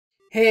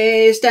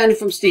Hey, it's Danny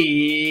from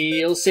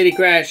Steel City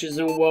Crashers,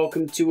 and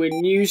welcome to a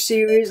new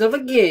series of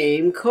a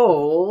game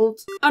called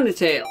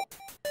Undertale.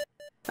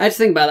 I had to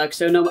think about that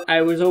because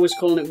I was always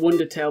calling it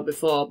Wondertale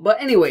before. But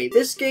anyway,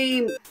 this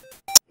game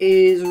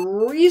is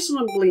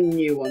reasonably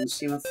new on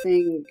Steam. I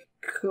think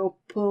a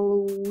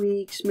couple of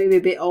weeks, maybe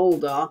a bit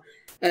older.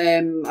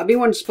 I've been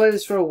wanting to play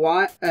this for a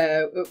while.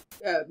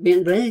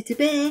 Been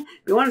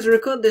wanting to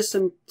record this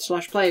and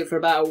play it for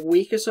about a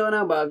week or so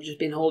now, but I've just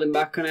been holding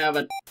back on it. I've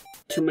had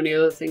too many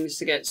other things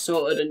to get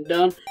sorted and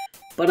done.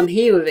 But I'm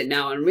here with it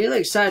now, and I'm really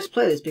excited to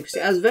play this because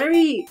it has a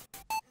very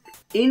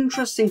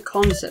interesting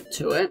concept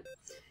to it.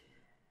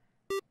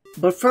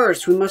 But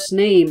first, we must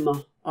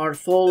name our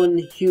fallen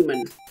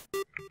human.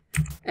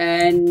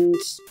 And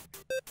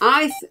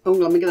oh,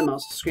 let me get the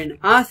mouse to the screen.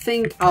 I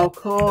think I'll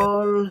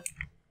call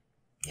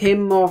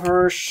him or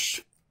her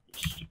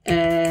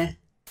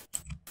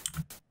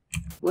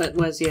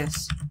where's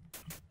yes?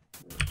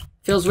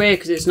 Feels weird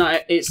because it's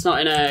not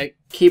in a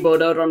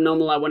keyboard order. I'm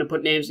normal. I want to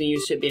put names and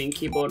use it being in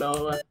keyboard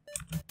order.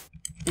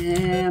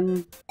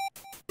 Slurpy.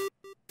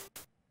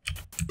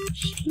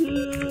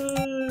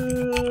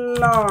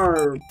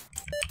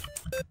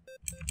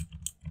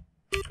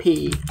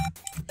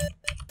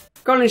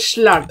 Call him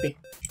Slurpy.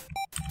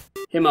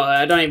 Him or her.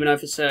 I don't even know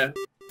if it's a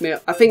male.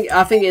 I think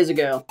it is a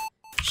girl.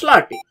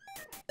 Slurpy.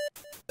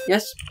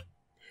 Yes.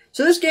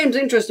 So this game's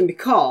interesting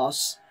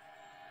because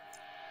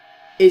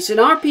it's an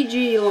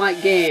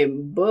RPG-like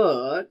game,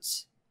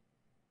 but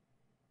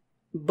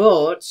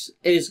it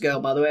is a girl,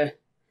 by the way.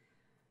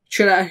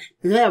 Yeah,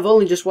 I've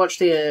only just watched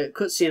the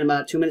cutscene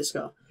about 2 minutes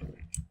ago.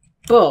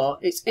 But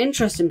it's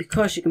interesting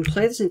because you can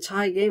play this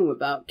entire game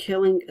without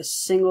killing a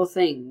single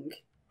thing,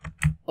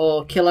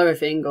 or kill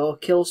everything, or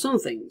kill some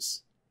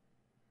things.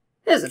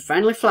 There's a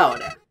friendly flower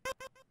there.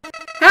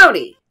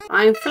 Howdy,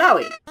 I'm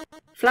Flowey.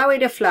 Flowey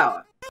the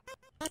flower.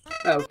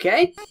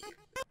 Okay.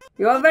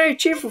 You're a very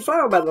cheerful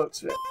flower by the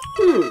looks of it.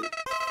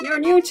 You're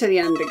new to the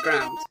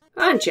underground,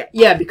 aren't you?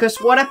 Yeah,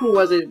 because what happened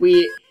was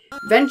we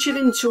ventured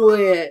into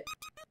a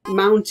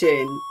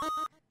mountain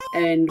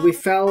and we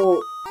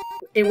fell.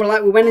 It was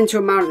like we went into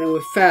a mountain and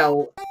we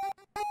fell,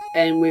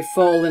 and we've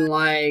fallen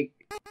like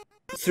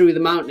through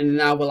the mountain, and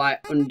now we're like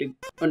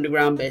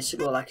underground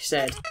basically, like I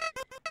said.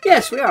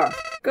 Yes, we are.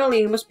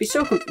 Golly, you must be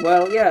so confused.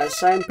 Well,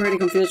 yes, I'm pretty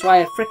confused why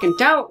a frickin'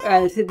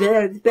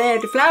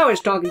 the flower's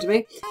talking to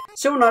me.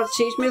 Someone ought to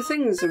teach me the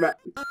things about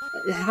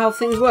how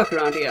things work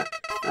around here.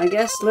 I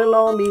guess little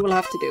old me will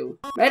have to do.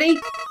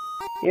 Ready?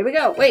 Here we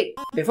go. Wait,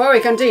 before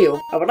we continue,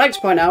 I would like to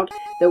point out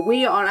that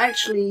we are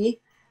actually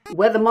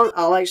where the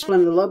I'll explain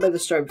a little bit of the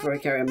story before I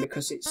carry on,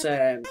 because it's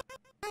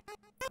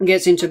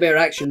gets into a bit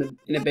of action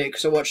in a bit,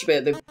 because I watched a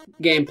bit of the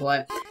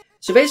gameplay.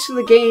 So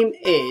basically, the game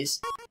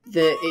is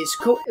there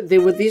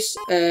were this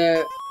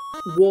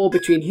war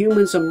between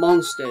humans and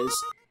monsters,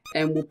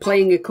 and we're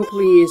playing a couple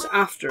of years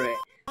after it.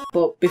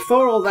 But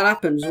before all that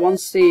happens,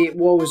 once the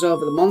war was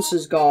over, the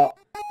monsters got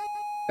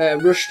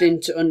rushed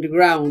into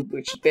underground,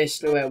 which is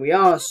basically where we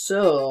are.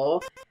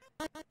 So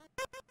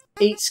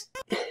it's,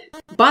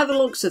 by the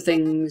looks of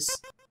things,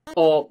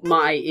 or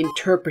my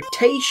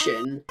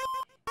interpretation,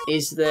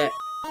 is that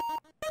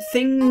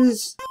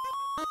things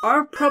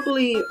are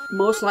probably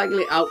most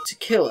likely out to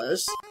kill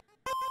us,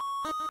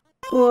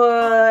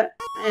 but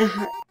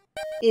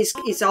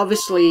it's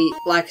obviously,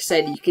 like I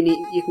said, you can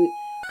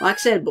like I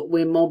said, but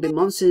we're mobbing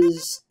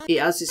monsters. It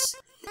has this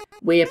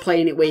way of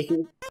playing it where you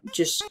can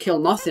just kill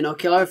nothing or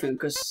kill everything,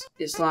 because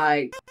it's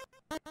like,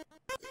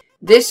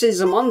 this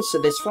is a monster,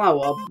 this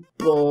flower,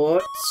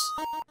 but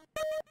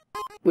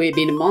we're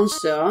being a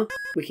monster,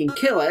 we can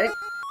kill it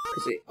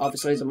because it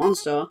obviously is a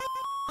monster,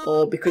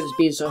 or because it's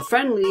being so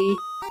friendly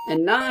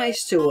and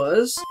nice to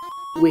us,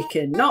 we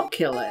cannot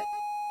kill it.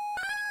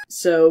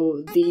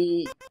 So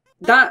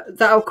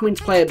that'll come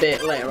into play a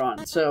bit later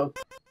on. So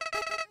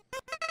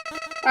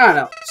I don't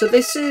know. So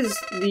this is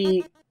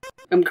the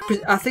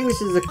I think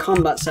this is the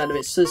combat side of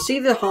it. So see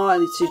the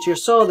heart, it's your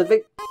soul,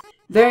 the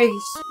very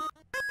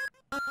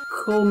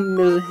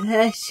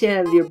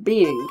combination of your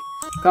being.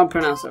 Can't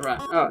pronounce that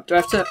right. Oh, do I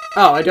have to?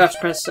 Oh, I do have to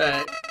press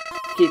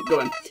keep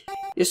going.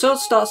 Your sword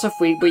starts off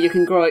weak, but you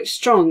can grow it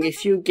strong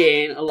if you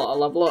gain a lot of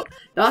level up.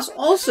 That's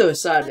also a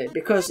side of it,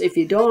 because if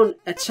you don't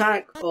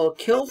attack or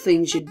kill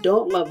things, you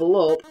don't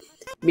level up,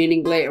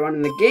 meaning later on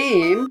in the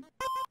game,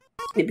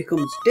 it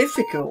becomes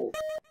difficult.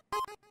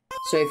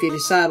 So if you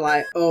decide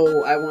like,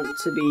 oh, I want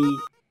to be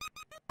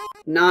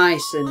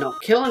nice and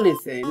not kill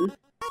anything,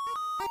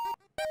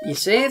 you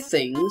save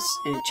things,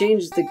 and it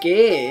changes the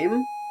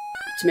game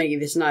to make you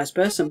this nice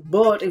person.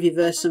 But if you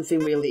verse something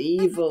really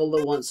evil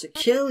that wants to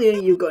kill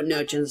you, you've got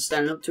no chance of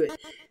standing up to it.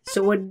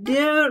 So I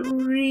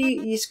don't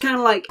really. It's kind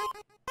of like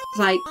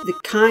the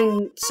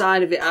kind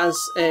side of it has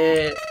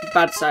a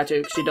bad side to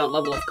it, because you don't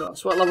level, of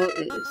course. What level?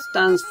 It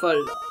stands for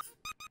it off.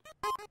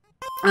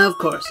 Of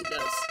course it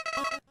does.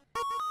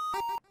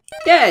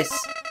 Yes!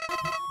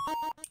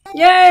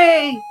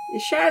 Yay! You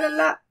shared a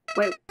lot.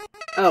 Wait.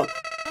 Oh.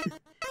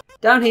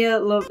 Down here,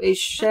 love is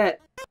shared.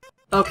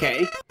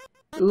 Okay.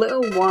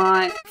 Little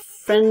white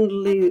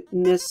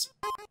friendliness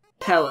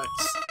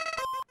pellets.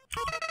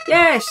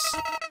 Yes!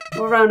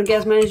 Go around and get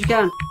as many as you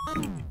can.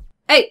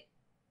 Hey!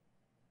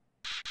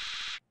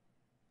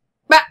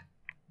 Bah!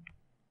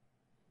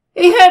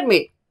 He heard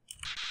me!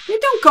 You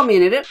don't call me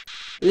an idiot.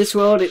 In this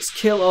world, it's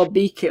kill or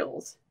be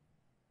killed.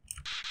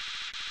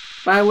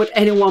 Why would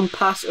anyone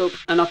pass up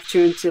an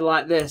opportunity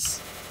like this?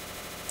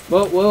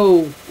 Whoa,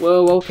 whoa,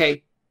 whoa,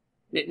 okay.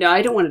 No,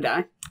 I don't want to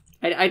die.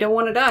 I don't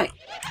want to die.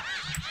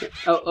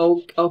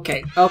 Oh,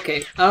 okay,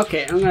 okay,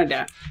 okay, I'm gonna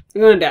die.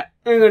 I'm gonna die.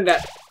 I'm gonna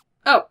die.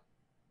 Oh!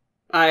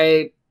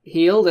 I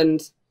healed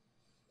and...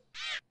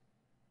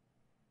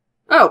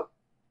 Oh!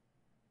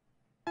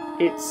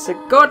 It's a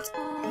god...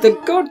 The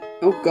god...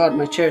 Oh god,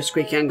 my chair is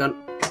squeaky, hang on.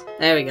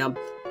 There we go.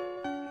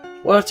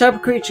 What type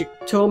of creature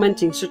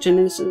tormenting such an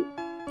innocent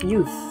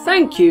youth?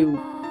 Thank you,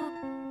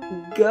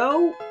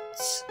 goat.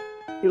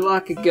 You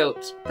like a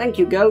goat. Thank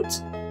you,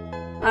 goat.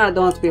 I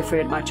don't have to be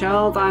afraid, my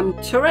child. I'm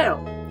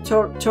Toriel.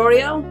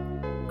 Toriel?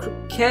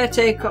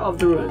 Caretaker of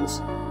the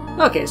ruins.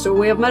 Okay, so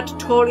we have met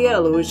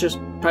Toriel, who has just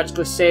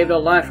practically saved our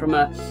life from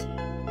a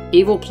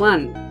evil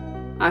plan.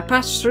 I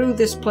pass through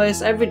this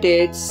place every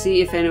day to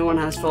see if anyone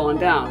has fallen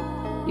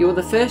down. You are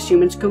the first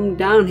human to come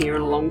down here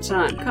in a long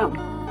time. Come.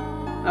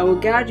 I will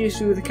guide you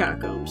through the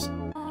catacombs.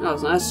 That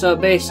was nice. So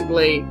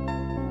basically,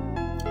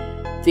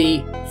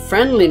 the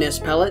friendliness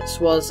pellets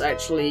was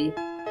actually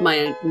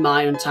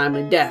my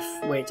untimely death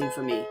waiting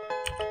for me.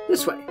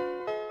 This way.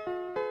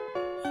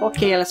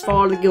 Okay, let's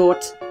follow the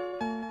goat.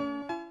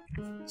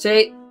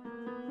 See?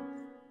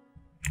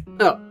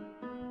 Oh.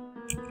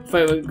 I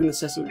thought you were going to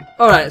say something.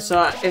 Alright,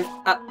 so if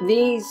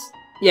these...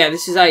 Yeah,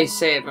 this is how you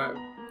save, I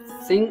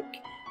think.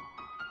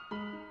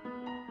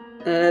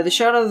 The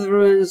shadow of the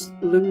ruins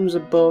looms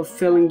above,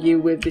 filling you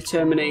with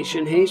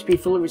determination. HP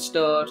fully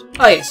restored.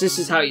 Oh yes, this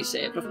is how you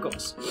save, of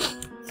course.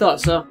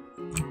 Thought so.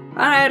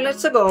 Alright,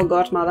 let's go,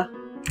 godmother.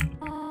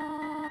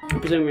 I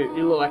presume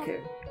you look like a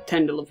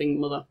tender, loving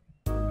mother.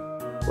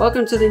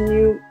 Welcome to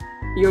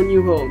your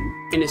new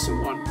home,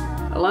 innocent one.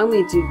 Allow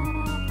me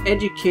to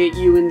educate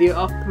you in the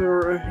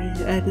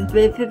operation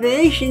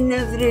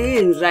of the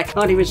ruins. I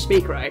can't even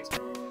speak right.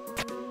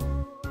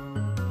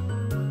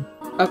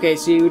 Okay,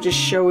 so you were just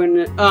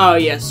showing... Oh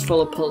yes,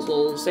 full of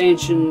puzzles.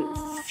 Ancient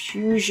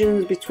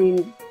fusions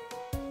between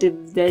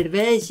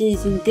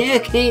diversions and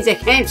darkness. I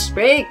can't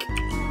speak!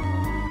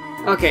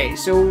 Okay,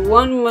 so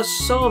one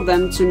must solve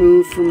them to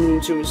move from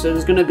room to room. So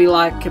there's going to be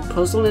like a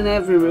puzzle in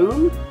every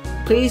room.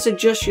 Please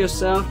adjust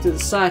yourself to the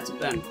sight of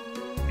them.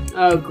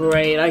 Oh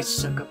great, I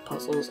suck at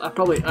puzzles. I'm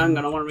going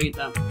to want to read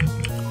them.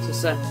 So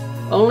said,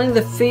 only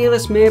the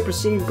fearless may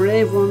proceed,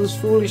 brave ones,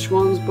 foolish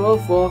ones,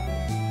 both or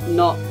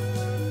not.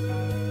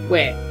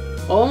 Wait,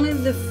 only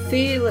the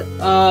fearless...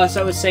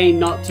 so it was saying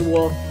not to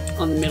walk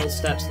on the middle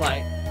steps,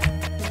 like...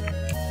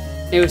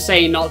 It was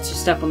saying not to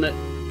step on the...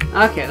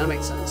 Okay, that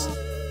makes sense.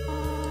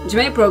 To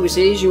make progress,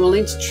 you will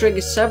need to trigger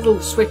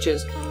several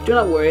switches. Do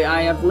not worry,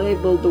 I have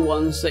labelled the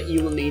ones that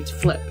you will need to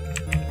flip.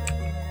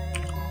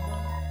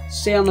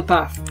 Stay on the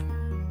path.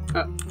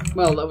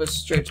 Well, that was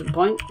straight to the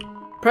point.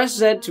 Press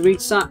Z to read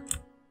that.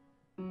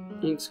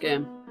 Thanks,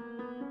 game.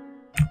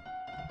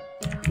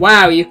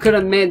 Wow, you could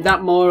have made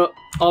that more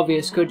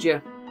obvious, could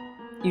you?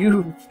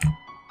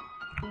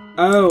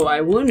 Oh,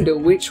 I wonder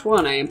which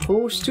one I am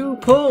supposed to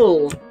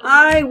pull.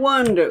 I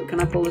wonder. Can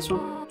I pull this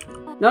one?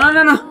 No, no,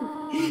 no, no.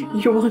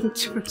 You want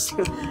to...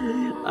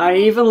 I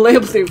even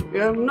labeled it...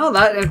 no,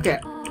 that... Okay.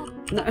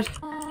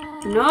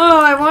 No,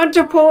 I want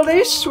to pull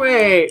this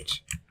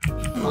switch.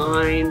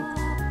 Fine.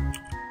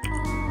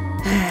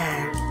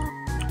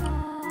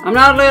 I'm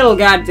not little,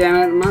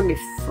 goddammit. I might be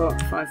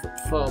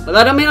 5'4", but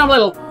that don't mean I'm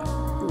little.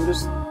 I'm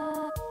just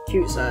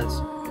cute size.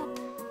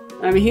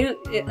 I'm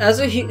as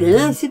a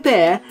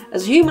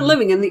human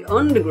living in the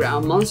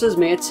underground, monsters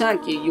may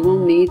attack you. You will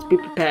need to be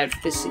prepared for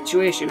this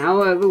situation.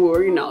 However,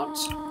 worry not.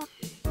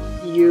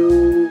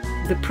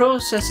 The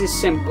process is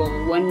simple.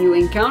 When you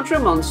encounter a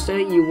monster,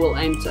 you will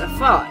enter a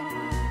fight.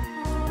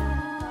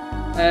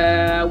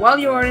 While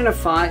you are in a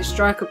fight,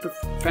 strike up a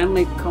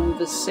friendly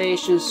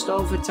conversation,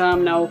 stall for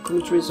time, now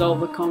come to resolve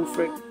the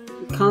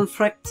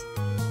conflict.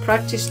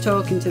 Practice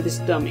talking to this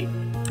dummy.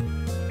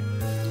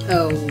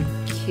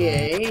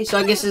 Okay, so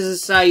I guess this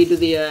is how you do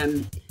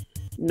the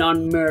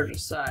non-murder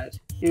side.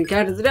 You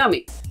encounter the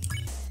dummy.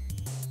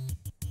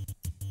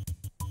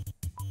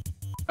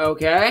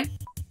 Okay.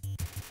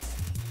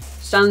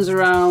 Stands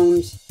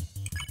around.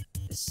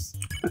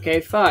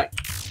 Okay, fight.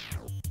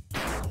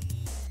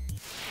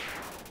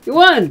 You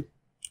won!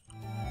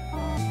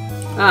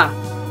 Ah,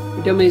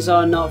 the dummies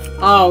are not.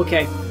 Oh,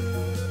 okay.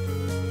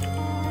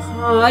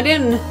 Oh, I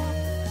didn't.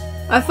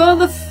 I thought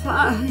the.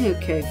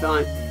 Okay,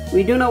 fine.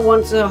 We do not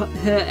want to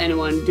hurt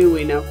anyone, do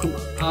we? Now, come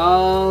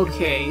on.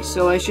 Okay,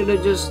 so I should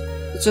have just.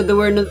 So there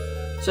were no.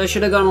 So I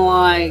should have gone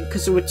like,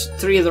 because there were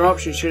 3 other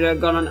options. Should I have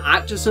gone on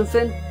act or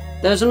something?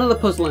 There's another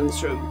puzzle in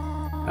this room.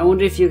 I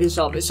wonder if you can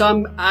solve it.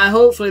 So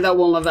hopefully that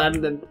won't have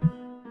added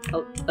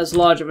as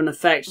large of an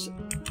effect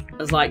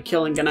as like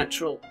killing an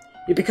actual.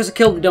 Yeah, because I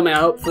killed the dummy,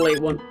 hopefully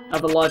it won't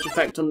have a large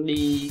effect on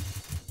the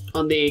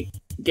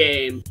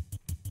game.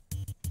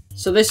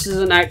 So this is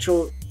an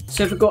actual...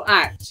 So if we go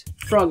act,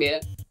 frog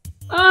it.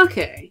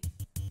 Okay.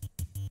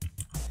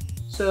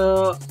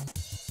 So...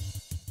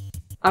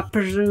 I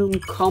presume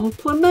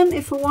compliment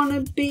if I want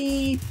to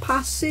be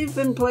passive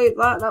and play it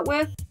that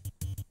way.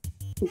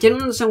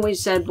 Didn't understand what you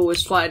said, but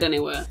was flattered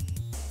anyway.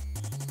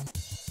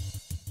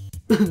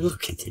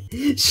 Look at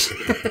it.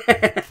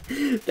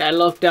 That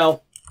look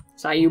though.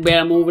 So you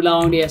better move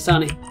along there,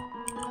 sonny.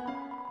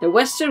 The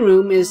western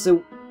room is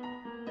the...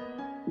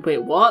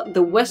 Wait, what?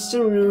 The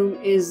western room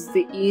is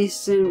the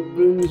eastern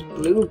room's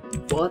blue?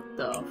 What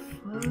the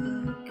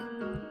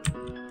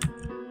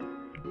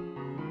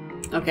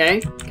fuck?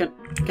 Okay. Can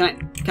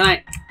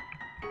I...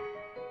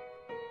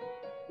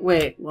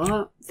 Wait,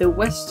 what? The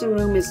western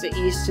room is the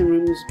eastern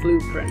room's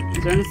blueprint.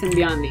 Is there anything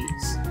beyond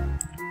these?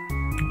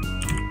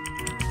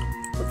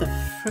 What the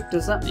frick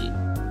does that mean?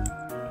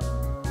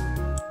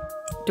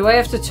 Do I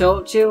have to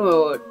talk to you,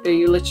 or are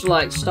you literally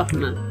like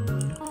stopping me?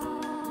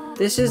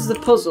 This is the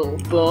puzzle,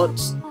 but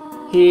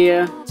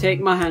here, take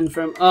my hand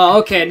from... Oh,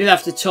 okay, I did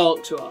have to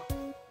talk to her.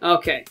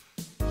 Okay.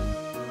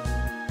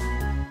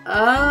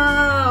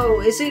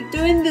 Oh, is it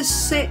doing the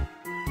same...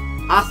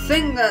 I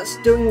think that's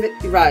doing the...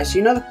 Right, so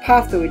you know the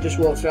path that we just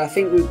walked through? I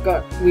think we've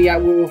got...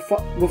 We're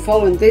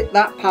following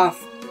that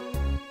path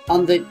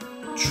on the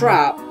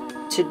trap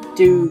to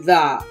do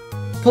that.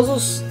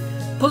 Puzzles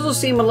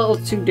seem a little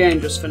too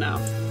dangerous for now.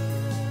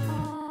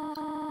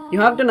 You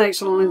have done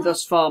excellently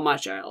thus far, my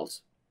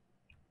child.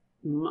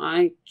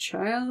 My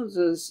child?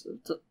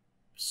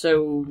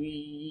 So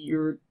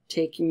you're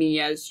taking me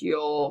as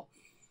your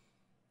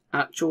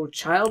actual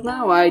child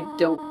now? I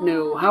don't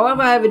know.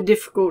 However, I have a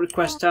difficult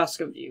request to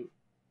ask of you.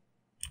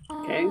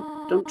 Okay?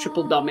 Don't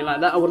triple dot me like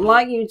that. I would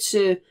like you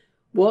to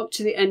walk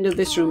to the end of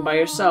this room by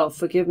yourself.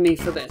 Forgive me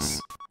for this.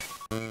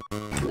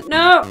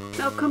 No!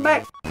 No, come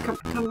back!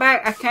 Come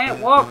back! I can't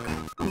walk!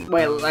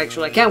 Well,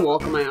 actually, I can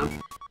walk on my own.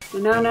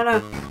 No.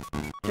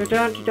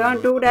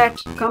 Don't do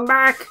that! Come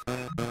back!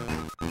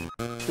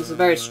 It's a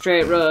very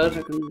straight road.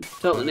 I can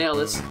totally nail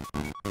this.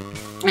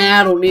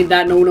 I don't need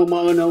that no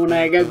more. No,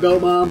 I gotta go,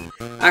 Mom.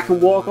 I can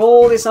walk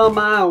all this on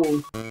my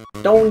own.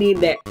 Don't need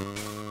that.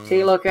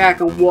 See, look, I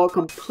can walk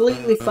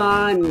completely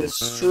fine in the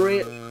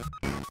straight...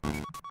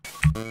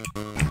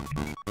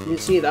 You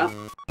see that?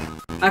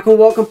 I can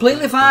walk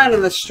completely fine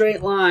in the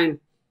straight line.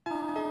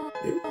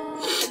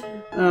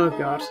 Oh,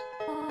 God.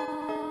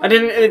 I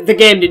didn't... The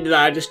game didn't do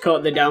that. I just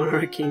caught the down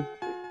arrow key.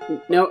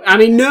 No, I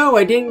mean, no,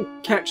 I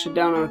didn't catch the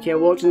down arrow key. I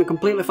walked in a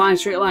completely fine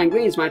straight line.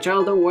 Greens, my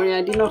child, don't worry,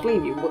 I did not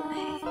leave you. But...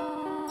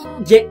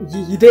 Yeah,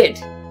 you did.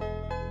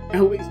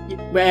 Oh,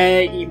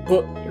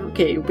 but...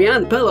 Okay, you're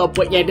behind the pillow,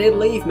 but you did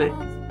leave me.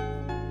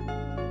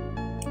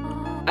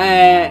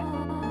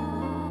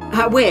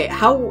 Wait,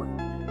 how...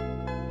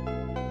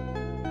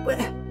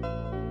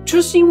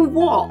 Trusting with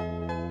what?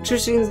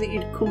 Trusting that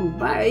you'd come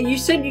back? You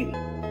said you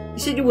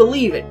were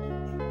leaving.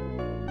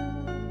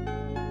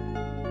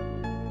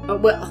 Oh,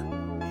 well...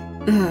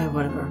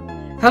 whatever.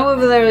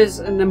 However, there is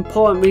an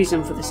important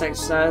reason for this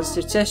exercise,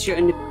 to test your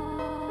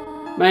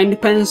my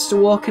independence to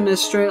walk in a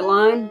straight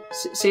line.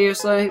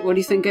 Seriously? What do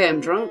you think I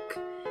am, drunk?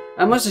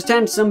 I must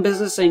attend to some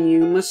business and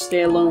you must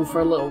stay alone for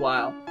a little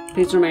while.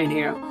 Please remain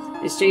here.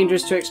 It's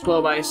dangerous to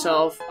explore by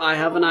yourself. I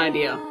have an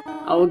idea.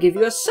 I will give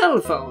you a cell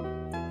phone.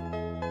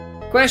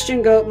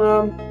 Question, Goat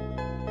Mom.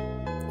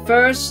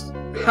 First,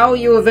 how are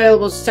you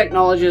available to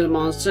technology as a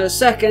monster?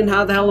 Second,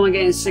 how the hell am I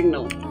getting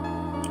signal?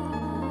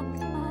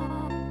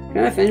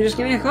 Can I finish? Just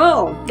give me a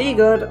call. Be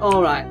good.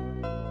 Alright.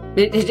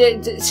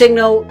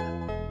 Signal.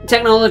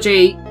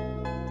 Technology.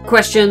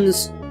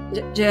 Questions.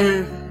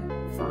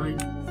 Fine.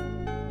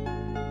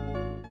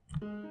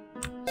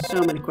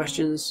 So many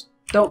questions.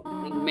 Don't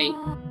bring me.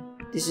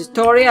 This is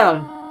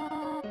Toriel.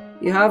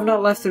 You have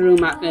not left the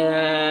room at...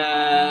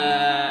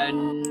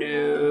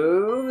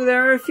 No.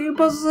 There are a few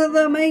puzzles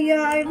that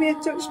I have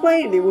yet to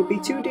explain. It would be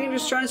too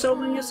dangerous to try and solve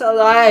them yourself.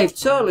 I have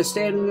totally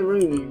stayed in the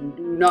room. You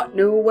do not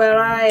know where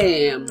I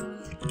am.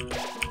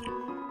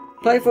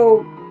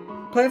 Playful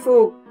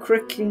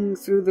cricking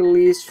through the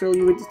leaves fill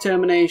you with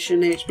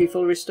determination, HP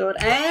full restored,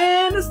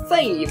 and a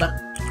save! What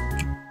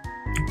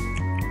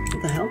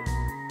the hell?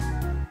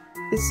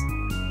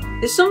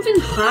 Is something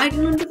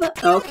hiding under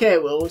that? Okay,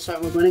 well, looks like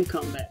we're going in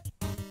combat.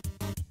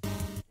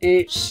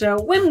 It's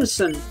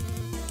Whimsun.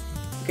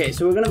 Okay,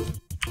 so we're gonna...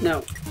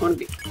 No, I want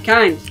to be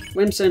kind.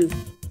 Whimsun.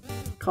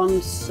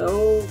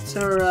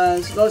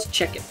 Consulterize. Let's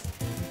check it.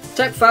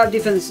 Attack 5,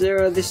 defense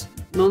 0. This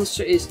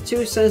monster is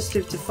too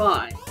sensitive to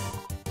 5.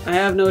 I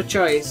have no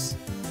choice.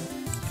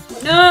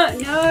 No,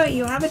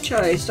 you have a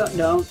choice.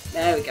 Don't.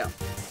 There we go.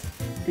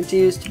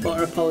 Continues to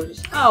butter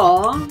apologies.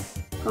 Aww.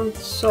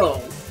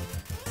 Console.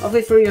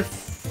 Halfway through your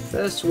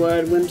first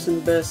word,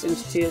 Whimsun bursts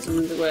into tears and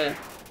runs away.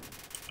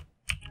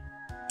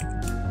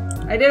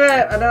 I did it!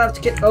 I don't have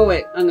to get. Oh,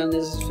 wait. Hang on,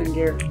 there's this thing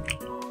here.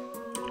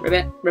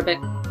 Ribbit.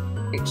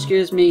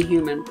 Excuse me,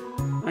 human.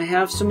 I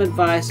have some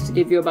advice to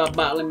give you about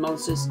battling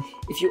monsters.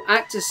 If you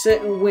act a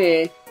certain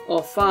way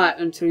or fight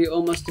until you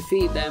almost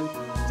defeat them,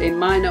 they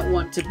might not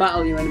want to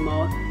battle you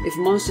anymore. If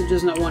a monster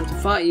does not want to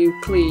fight you,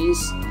 please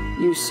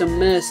Use some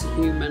mercy,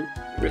 human.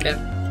 Rip.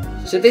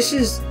 So this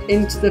is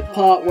into the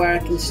part where I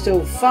can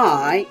still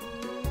fight,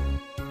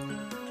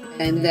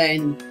 and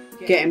then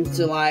get him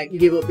to like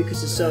give up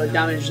because he's so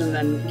damaged, and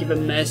then give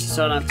him mercy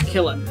so I don't have to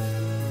kill him.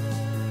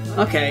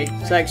 Okay,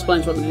 so that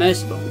explains what the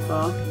mercy button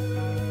for.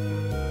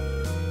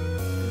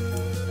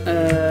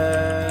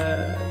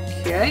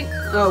 Okay.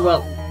 Oh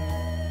well.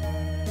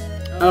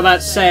 I'm about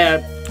to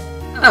say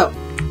oh.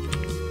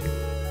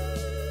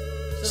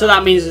 So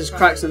that means there's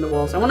cracks in the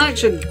walls. I want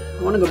to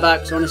go back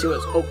because I want to see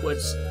what's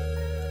upwards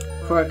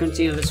before I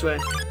continue this way.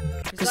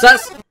 Because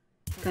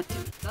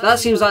that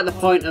seems like the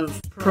point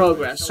of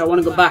progress. So I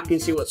want to go back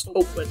and see what's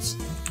upwards.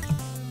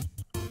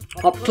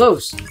 Up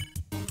close.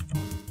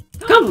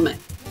 Compliment.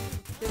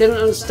 Didn't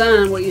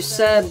understand what you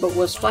said, but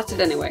was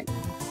flattered anyway.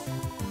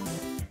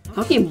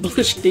 How can you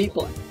blush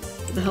deeply?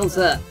 What the hell's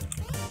that?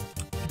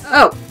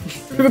 Oh,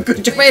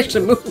 good job I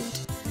actually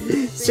moved.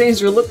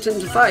 Seems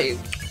reluctant to fight you.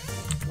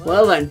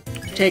 Well then,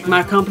 take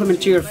my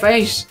compliment to your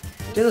face.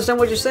 Didn't understand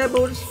what you said,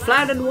 but was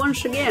flattered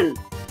once again.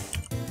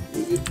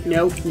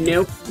 No,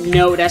 no,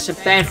 no, that's a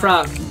bad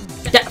frog.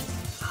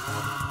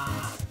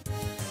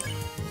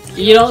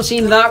 You don't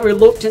seem that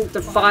reluctant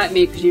to fight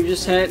me because you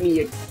just hurt me,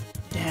 you...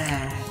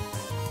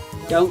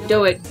 Don't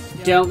do it.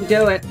 Don't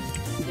do it.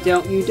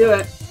 Don't you do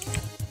it.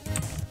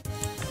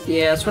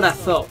 Yeah, that's what I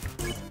thought.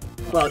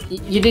 Well,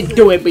 you did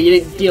do it, but you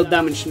didn't deal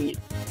damage to me.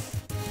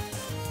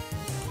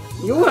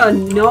 You are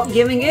not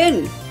giving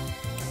in.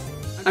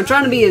 I'm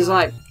trying to be as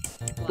like,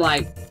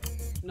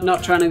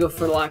 not trying to go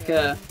for like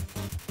a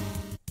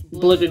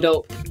blooded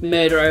up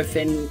murder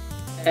everything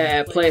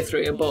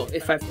playthrough, but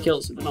if I've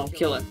killed something, I'll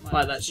kill it,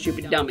 like that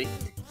stupid dummy.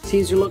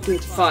 Seems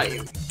reluctant to fight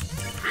you.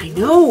 I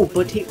know,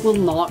 but it will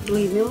not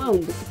leave me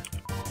alone.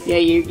 Yeah,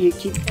 you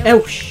keep...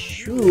 Oh,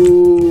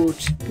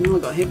 shoot. I nearly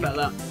got hit by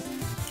that.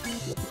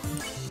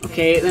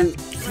 Okay, then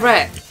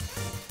threat.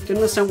 Didn't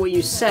understand what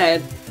you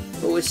said,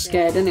 but was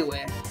scared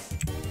anyway.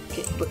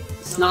 Okay, but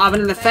it's not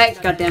having an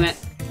effect, goddammit.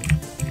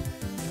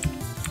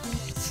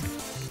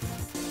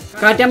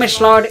 Goddammit,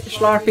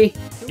 Slarpy.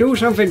 Do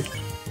something.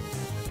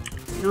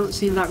 You don't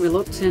seem that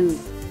reluctant.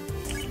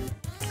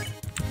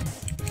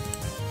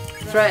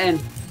 Threaten.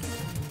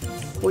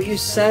 What you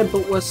said,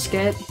 but was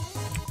scared.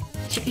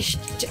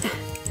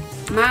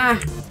 Ma.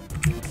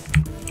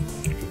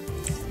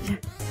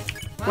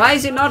 Why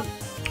is it not...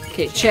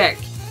 Okay, check.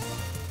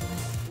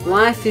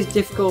 Life is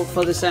difficult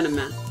for this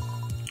enemy.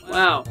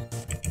 Wow.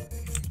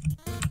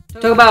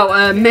 Talk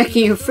about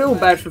making you feel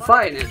bad for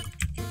fighting it.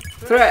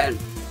 Threaten.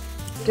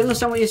 Didn't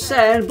understand what you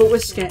said, but we're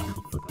scared.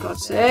 Oh, for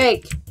God's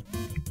sake.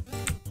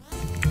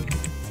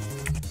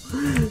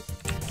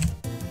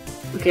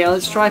 Okay,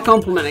 let's try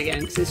compliment again,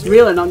 because it's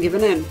really not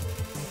giving in.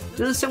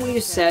 Didn't understand what you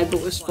said,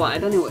 but was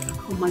flattered anyway.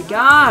 Oh my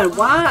god,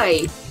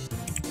 why?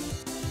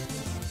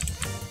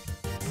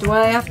 Do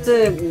I have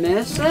to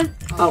mercy?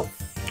 Oh.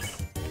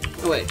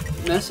 Oh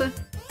wait, mercy?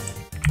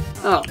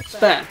 Oh,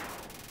 spare.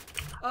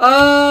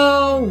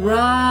 Oh,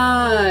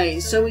 right.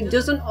 So it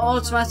doesn't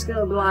automatically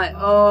be like,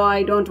 oh,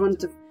 I don't want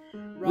to...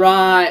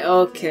 Right,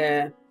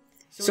 okay.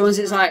 So once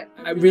it's like,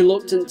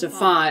 reluctant to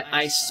fight,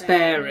 I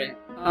spare it.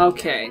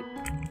 Okay.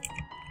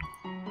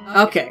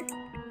 Okay.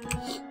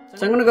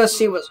 So I'm gonna go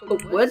see what's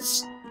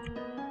upwards.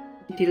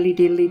 Diddly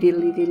diddly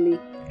diddly diddly.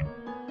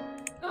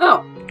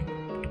 Oh!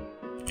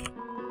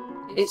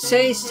 It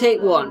says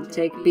take one.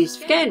 Take a piece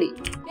of candy.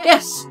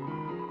 Yes!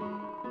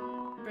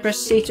 Press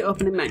C to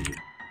open the menu.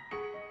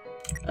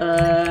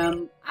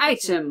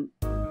 Item.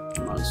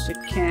 Monster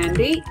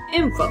candy.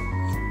 Info.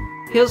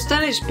 Heals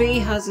 10 HP,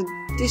 has a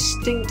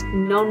distinct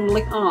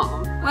non-lick...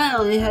 Oh,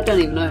 well, I don't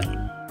even know.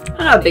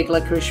 I'm not a big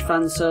licorice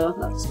fan, so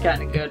that's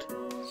kinda good.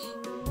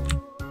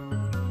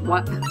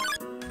 What?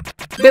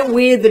 A bit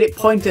weird that it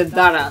pointed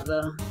that out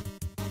though.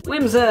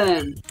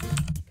 Whimsun!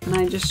 Can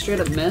I just straight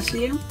up mercy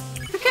you?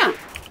 I can't.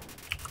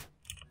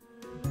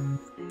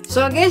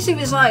 So I guess if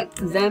it's like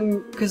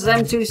them, because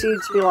them two seem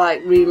to be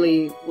like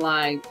really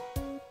like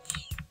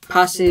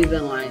passive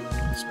and like,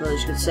 I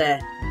suppose you could say,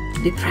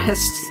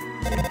 depressed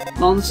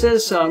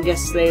monsters, so I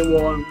guess they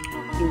won't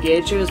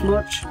engage you as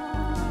much.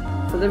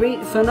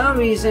 For no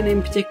reason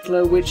in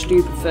particular, which do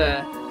you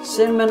prefer?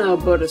 Cinnamon or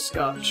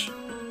butterscotch?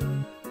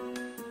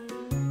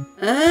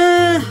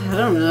 I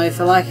don't know if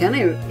I like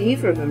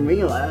either of them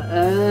really.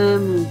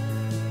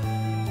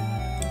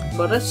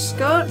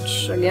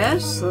 Butterscotch, I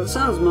guess? That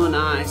sounds more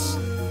nice.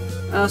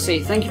 I'll see.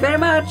 Thank you very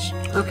much.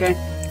 Okay.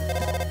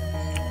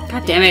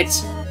 God damn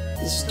it.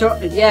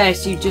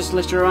 Yes, you just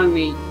literally wrong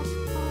me.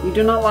 You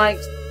do not like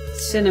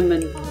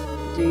cinnamon,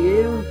 do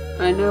you?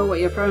 I know what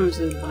your preference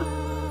is, but...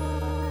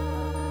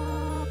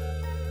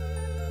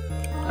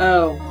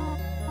 Oh.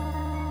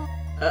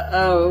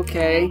 Oh,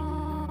 okay.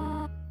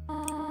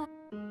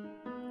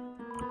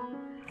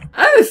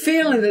 I have a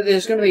feeling that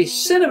there's going to be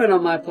cinnamon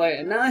on my plate,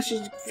 and now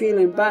she's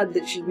feeling bad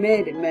that she's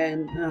made it,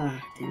 man. Ah,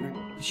 oh, damn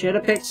it. Should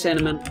have picked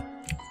cinnamon.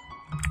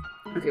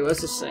 Okay, what's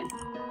this say?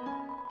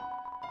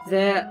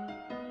 There...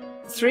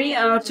 3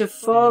 out of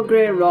 4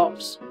 grey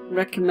rocks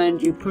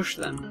recommend you push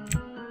them.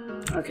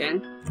 Okay.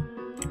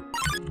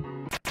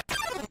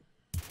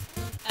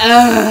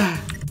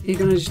 You're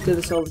gonna just do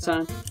this all the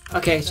time.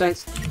 Okay, so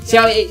it's, see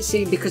how it,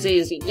 see, because it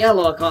is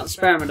yellow, I can't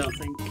spare him, I don't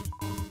think.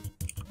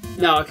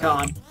 No, I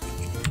can't.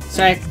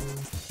 So,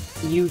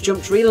 you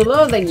jumped really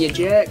low then, you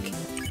jerk.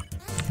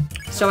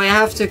 So I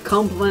have to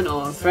compliment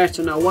or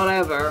threaten or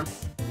whatever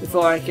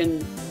before I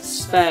can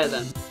spare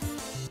them.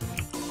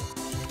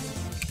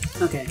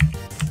 Okay.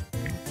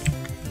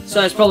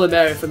 So it's probably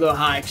better if I go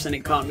high, because then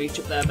it can't reach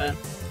up there, but...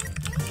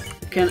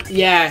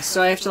 yeah,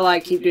 so I have to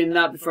like keep doing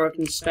that before I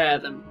can spare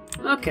them.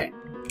 Okay.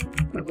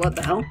 Wait, what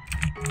the hell?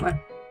 What?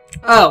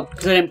 Oh,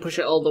 because I didn't push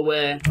it all the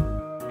way.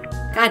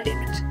 God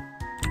damn it.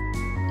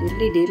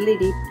 Diddly diddly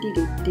dee dee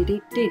dee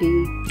dee dee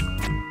dee.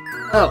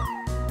 Oh.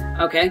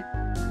 Okay.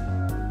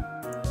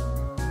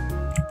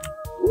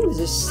 Ooh, there's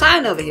a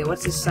sign over here.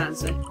 What's this sign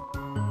say?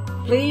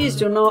 Please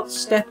do not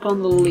step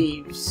on the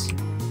leaves.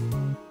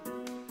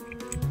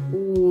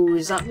 Ooh,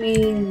 does that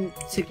mean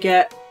to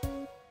get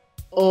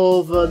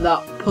over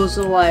that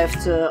puzzle I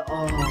have to...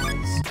 Oh,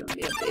 this is gonna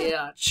be a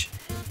bitch.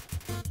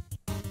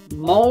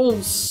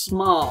 Mold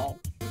small.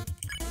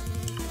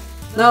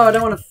 No, I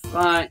don't want to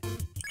fight.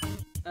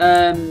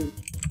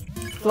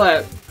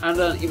 Float. I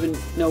don't even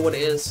know what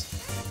it is.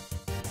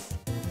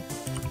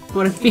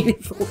 What a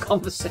meaningful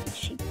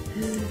conversation.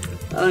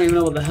 I don't even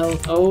know what the hell.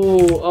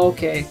 Oh,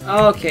 okay.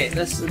 Okay,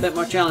 this is a bit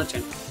more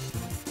challenging.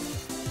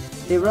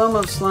 The aroma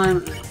of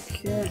slime.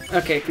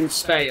 Okay, can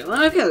spare you.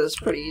 Okay, that's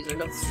pretty easy. I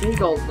got 3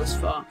 gold thus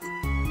far.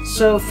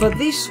 So for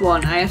this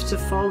one, I have to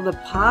follow the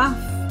path.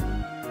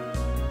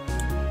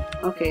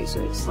 Okay,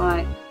 so it's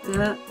like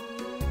that.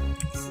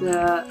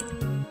 That.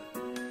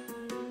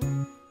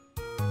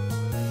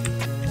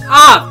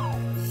 Ah!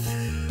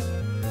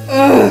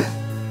 Ugh!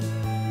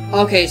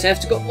 Okay, so I have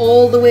to go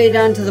all the way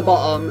down to the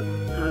bottom.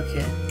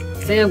 Okay,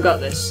 I think I've got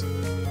this.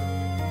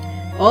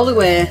 All the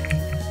way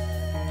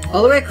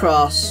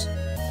across,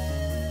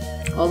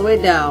 all the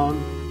way down.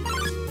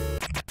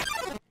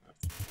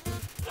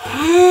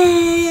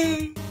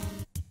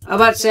 I'm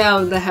about to say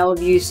how the hell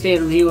have you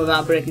stayed on here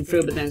without breaking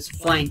through, but then it's a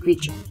flying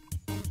creature.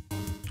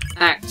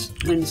 Act,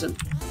 Winsome.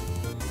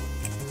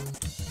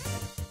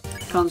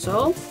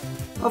 Console.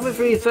 Halfway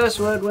through your first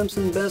word,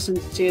 Winsome bursts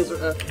into tears.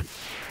 Okay.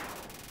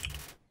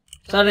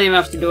 So I don't even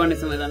have to do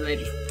anything with them, they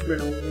just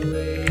run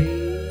away.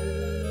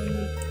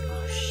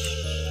 Oh,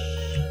 shh.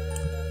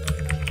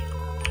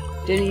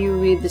 Didn't you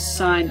read the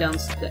sign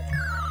downstairs?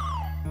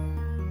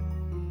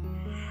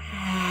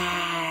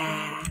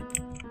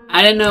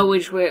 I don't know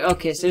which way.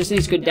 Okay, so this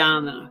needs to go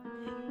down now.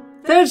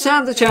 Third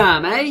time's the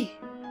charm, eh?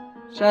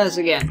 Try this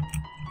again.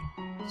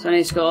 So I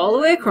need to go all the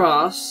way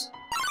across.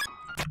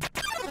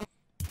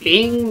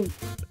 Being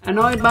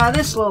annoyed by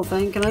this little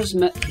thing, can I just...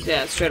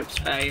 yeah, straight up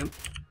spare you.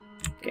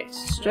 Okay,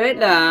 straight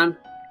down.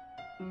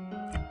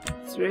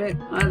 Straight,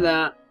 like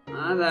that,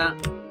 like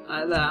that,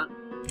 like that.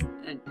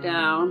 And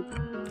down.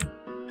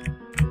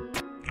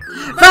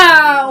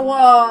 Ah!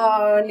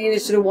 Whoa! I needed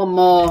to do one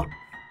more.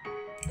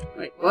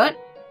 Wait, what?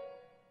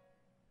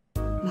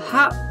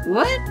 How?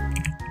 What?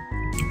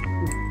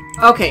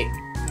 Okay.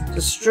 So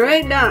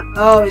straight down.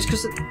 Oh, it's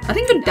because I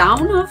think go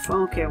down enough?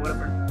 Okay,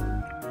 whatever.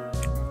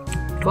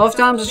 4th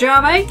time's a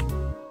charm, eh?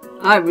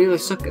 I really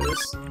suck at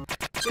this.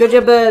 It's good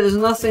job there's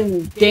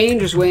nothing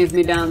dangerous waiting for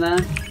me down there.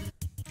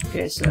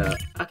 Okay, so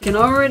I can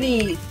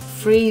already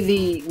free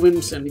the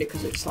Winsome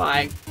because it's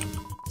like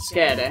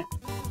scared, eh?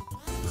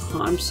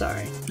 Oh, I'm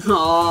sorry.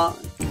 Aww.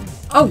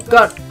 Oh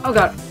god! Oh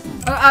god!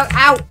 Oh, ow!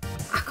 Ow!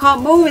 I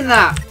can't move in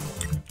that!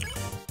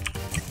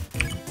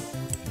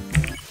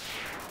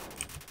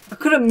 I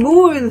couldn't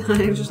move in that,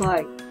 it was just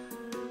like...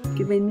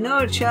 give me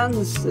no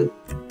chance to...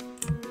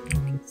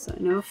 Okay, is that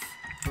enough?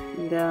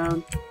 And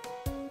down.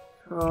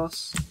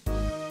 Cross.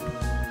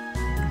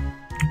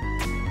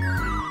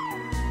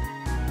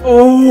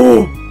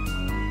 Oh!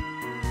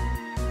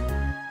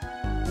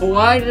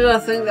 Why did I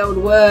think that would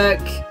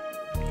work?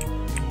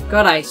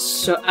 God, I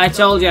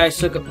told you I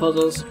suck at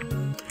puzzles.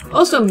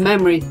 Also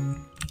memory.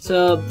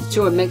 So the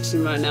two are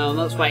mixing right now, and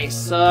that's why I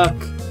suck.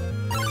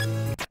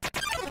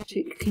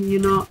 Can you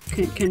not?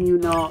 Can you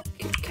not?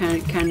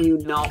 Can you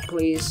not,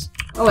 please?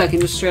 Oh, I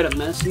can just straight up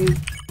miss you.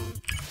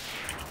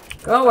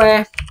 Go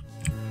away.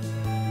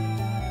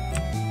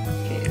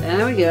 Okay,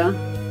 there we go.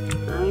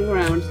 Hang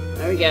around.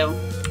 There we go.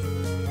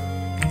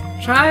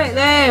 Try it.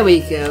 There we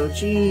go.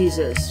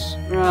 Jesus.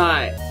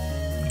 Right.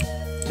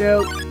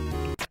 Joke.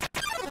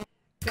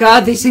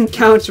 God, this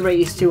encounter rate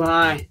is too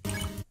high.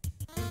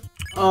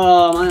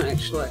 Oh, I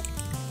actually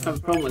have a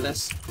problem with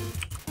this.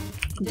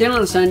 Didn't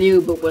understand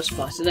you, but was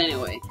spotted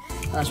anyway.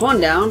 That's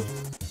one down.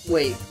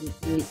 Wait,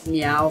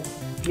 meow.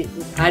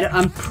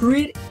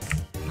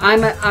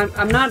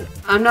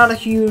 I'm not a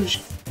huge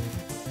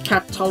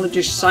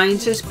catologist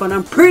scientist, but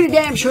I'm pretty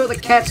damn sure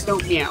that cats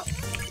don't meow.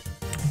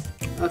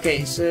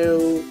 Okay,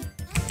 so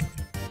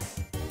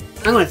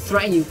I'm gonna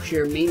threaten you because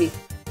you're a meanie.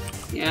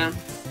 Yeah.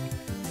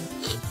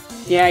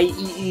 Yeah,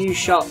 you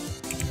shot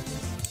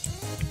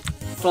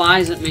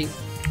flies at me.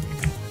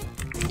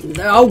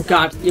 Oh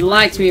god, you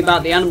lied to me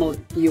about the animal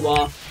you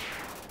are.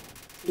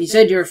 You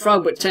said you're a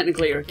frog, but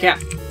technically you're a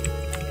cat.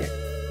 Okay.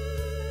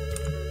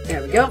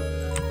 There we we go.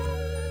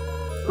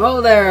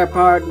 Oh there,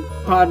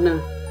 partner.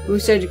 Who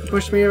said you could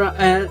push me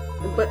around?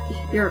 But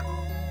you're...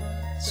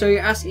 So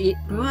you're asking...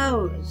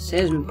 Well, it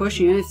says I'm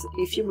pushing you.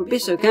 If you would be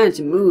so kind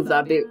to move,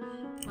 that'd be...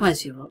 Why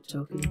is he a rock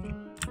token?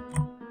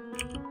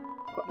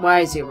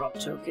 Why is he a rock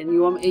token?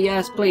 You want me...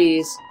 Yes,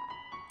 please.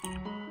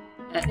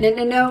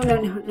 No.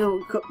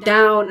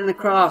 Down and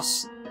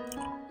across.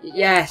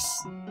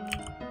 Yes.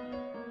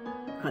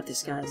 God,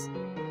 this guy's...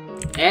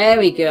 There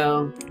we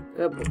go.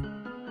 Good boy.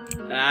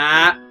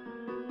 Nah.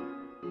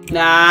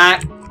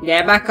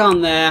 Get back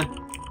on there.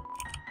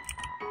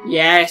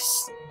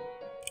 Yes.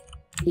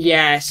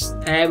 Yes.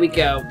 There we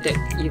go.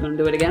 You gonna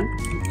do it again?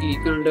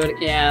 You gonna do it?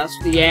 Yes.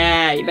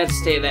 Yeah. You better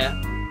stay there.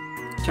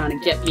 Trying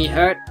to get me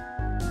hurt.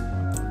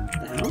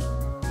 What the hell?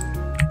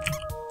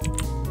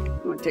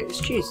 I'm gonna take this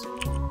cheese.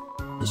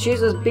 The cheese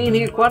has been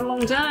here quite a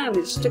long time.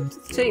 It's stuck to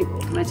the table.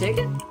 Can I take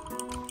it?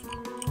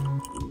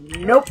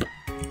 Nope.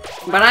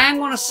 But I am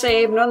gonna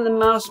save. None the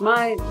mouse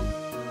might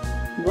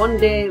one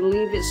day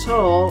leave its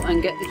hole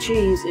and get the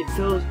cheese. It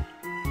feels.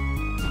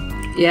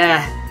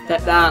 Yeah,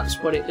 that's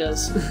what it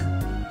does.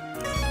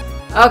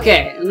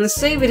 Okay, I'm gonna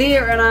save it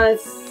here, and I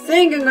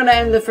think I'm gonna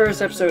end the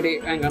first episode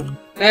here. Hang on.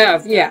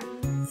 Yeah.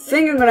 I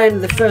think I'm gonna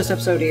end the first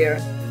episode here.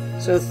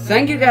 So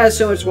thank you guys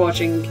so much for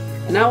watching,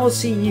 and I will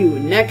see you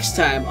next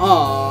time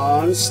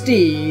on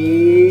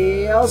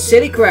Steel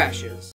City Crashes.